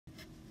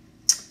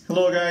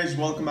Hello guys,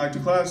 welcome back to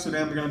class.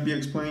 Today I'm going to be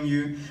explaining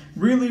you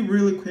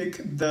really quick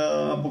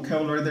the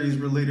vocabulary that is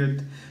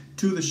related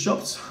to the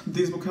shops.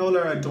 This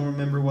vocabulary, I don't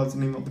remember what's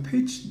the name of the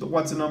page,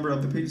 what's the number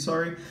of the page,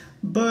 sorry,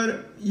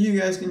 but you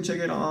guys can check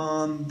it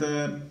on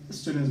the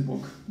student's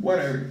book,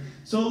 whatever.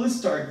 So let's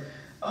start.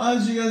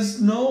 As you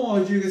guys know,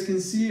 as you guys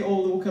can see,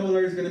 all the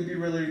vocabulary is going to be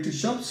related to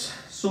shops.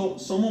 So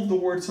some of the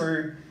words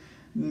are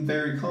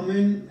very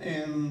common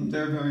and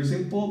they're very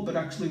simple, but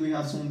actually we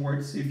have some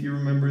words, if you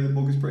remember, the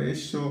book is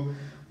British, so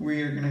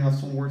we are going to have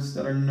some words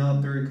that are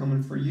not very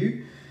common for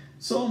you.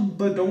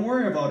 But don't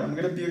worry about it. I'm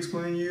going to be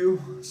explaining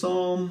you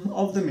some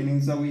of the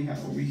meanings that we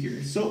have over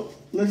here. So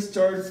let's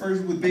start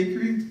first with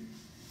bakery.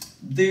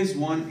 This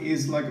one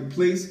is like a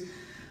place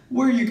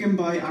where you can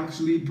buy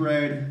actually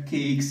bread,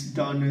 cakes,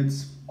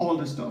 donuts, all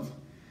the stuff,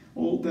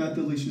 all that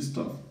delicious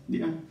stuff.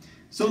 Yeah.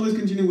 So let's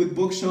continue with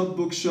bookshop.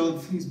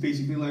 Bookshop is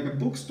basically like a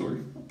bookstore,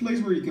 a place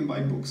where you can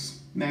buy books,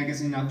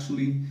 magazine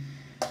actually.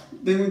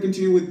 Then we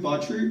continue with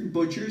butcher.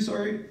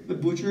 The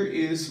butcher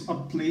is a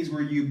place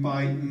where you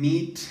buy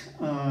meat,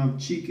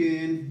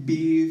 chicken,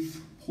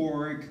 beef,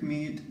 pork,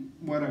 meat,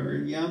 whatever,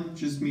 yeah,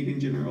 just meat in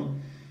general.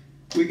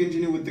 We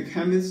continue with the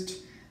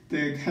chemist.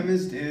 The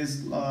chemist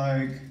is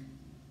like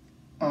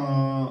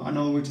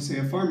another way to say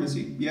a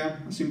pharmacy. Yeah,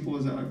 as simple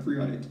as that, I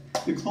forgot it.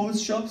 The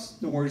clothes shops,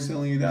 the word is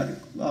telling you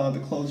that.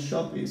 The clothes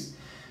shop is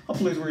a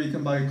place where you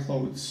can buy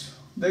clothes.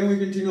 Then we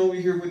continue over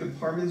here with the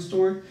department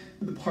store.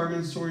 The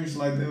department store is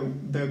like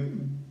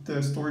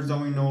the stores that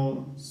we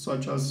know,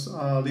 such as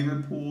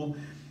Liverpool,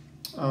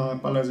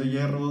 Palacio de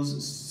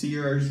Hierros,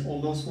 Sears,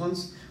 all those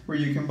ones, where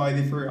you can buy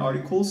different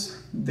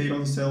articles. They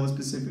don't sell a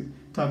specific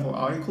type of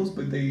articles,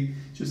 but they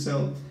just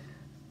sell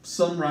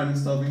some random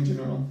stuff in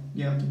general,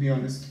 yeah, to be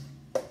honest.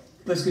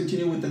 Let's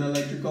continue with an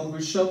electrical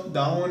shop.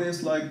 That one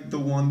is like the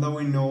one that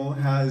we know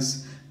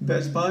has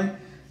Best Buy.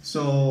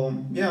 So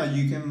yeah,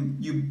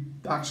 you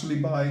actually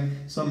buy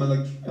some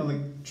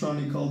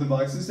electronical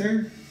devices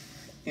there.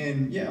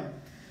 And yeah,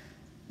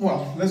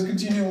 well, let's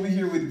continue over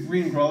here with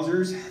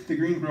greengrocers. The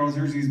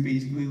greengrocers is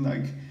basically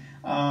like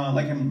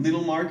a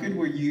little market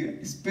where you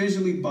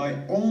especially buy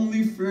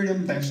only fruit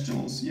and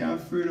vegetables. Yeah,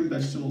 fruit and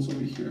vegetables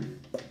over here.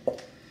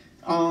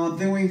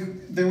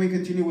 Then we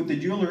continue with the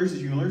jewelers.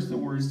 Jewelers, the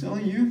word is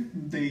telling you,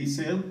 they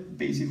sell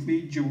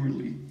basically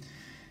jewelry.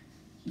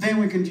 Then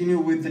we continue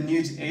with the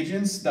news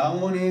agents. That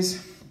one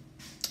is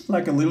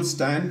like a little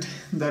stand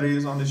that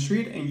is on the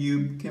street, and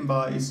you can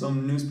buy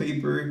some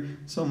newspaper,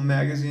 some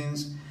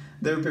magazines.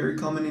 They're very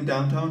common in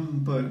downtown,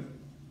 but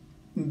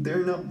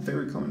they're not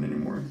very common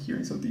anymore here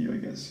in Saltillo, I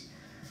guess.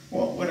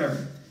 Well,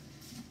 whatever.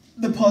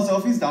 The post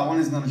office, that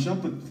one is not a shop,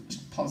 but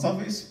post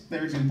office,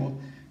 very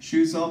simple.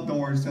 Shoe shop, the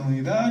word is telling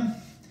you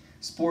that.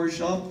 Sport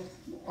shop,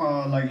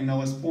 like you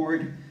know, a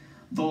sport.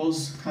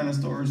 Those kind of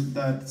stores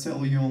that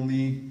sell you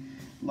only,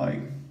 like,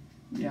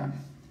 yeah,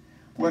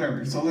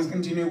 whatever. So let's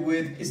continue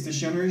with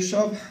stationery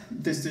shop.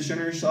 The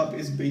stationery shop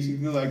is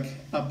basically like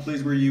a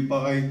place where you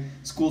buy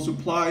school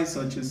supplies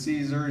such as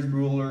scissors,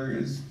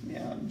 rulers,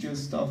 yeah,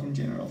 just stuff in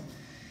general.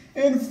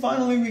 And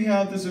finally we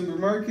have the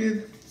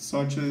supermarket,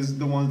 such as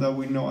the ones that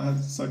we know,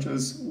 such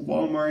as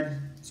Walmart,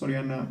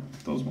 Soriana,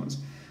 those ones.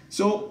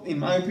 So in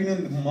my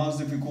opinion, the most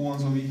difficult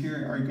ones over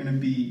here are gonna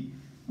be,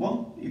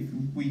 well, if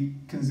we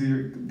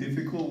consider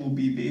difficult, will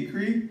be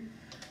bakery,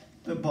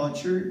 the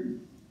butcher,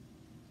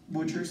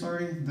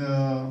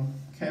 the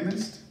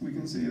chemist, we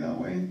can say it that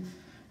way,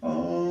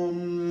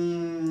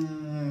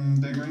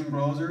 the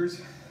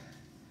greengrocers,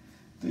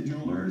 the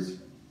jewelers,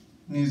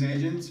 news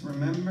agents,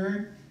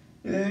 remember,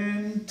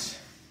 and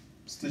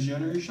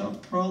stationery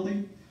shop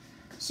probably.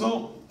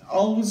 So I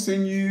will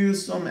send you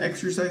some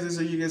exercises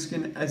so you guys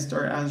can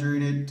start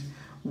answering it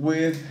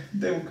with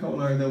the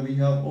vocabulary that we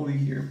have over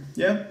here.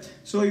 Yeah,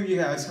 so if you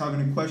guys have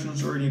any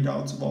questions or any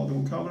doubts about the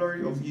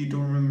vocabulary, or if you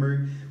don't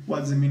remember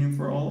what's the meaning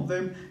for all of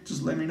them,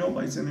 just let me know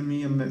by sending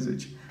me a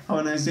message. Have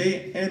a nice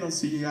day, and I'll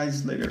see you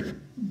guys later.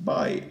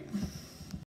 Bye.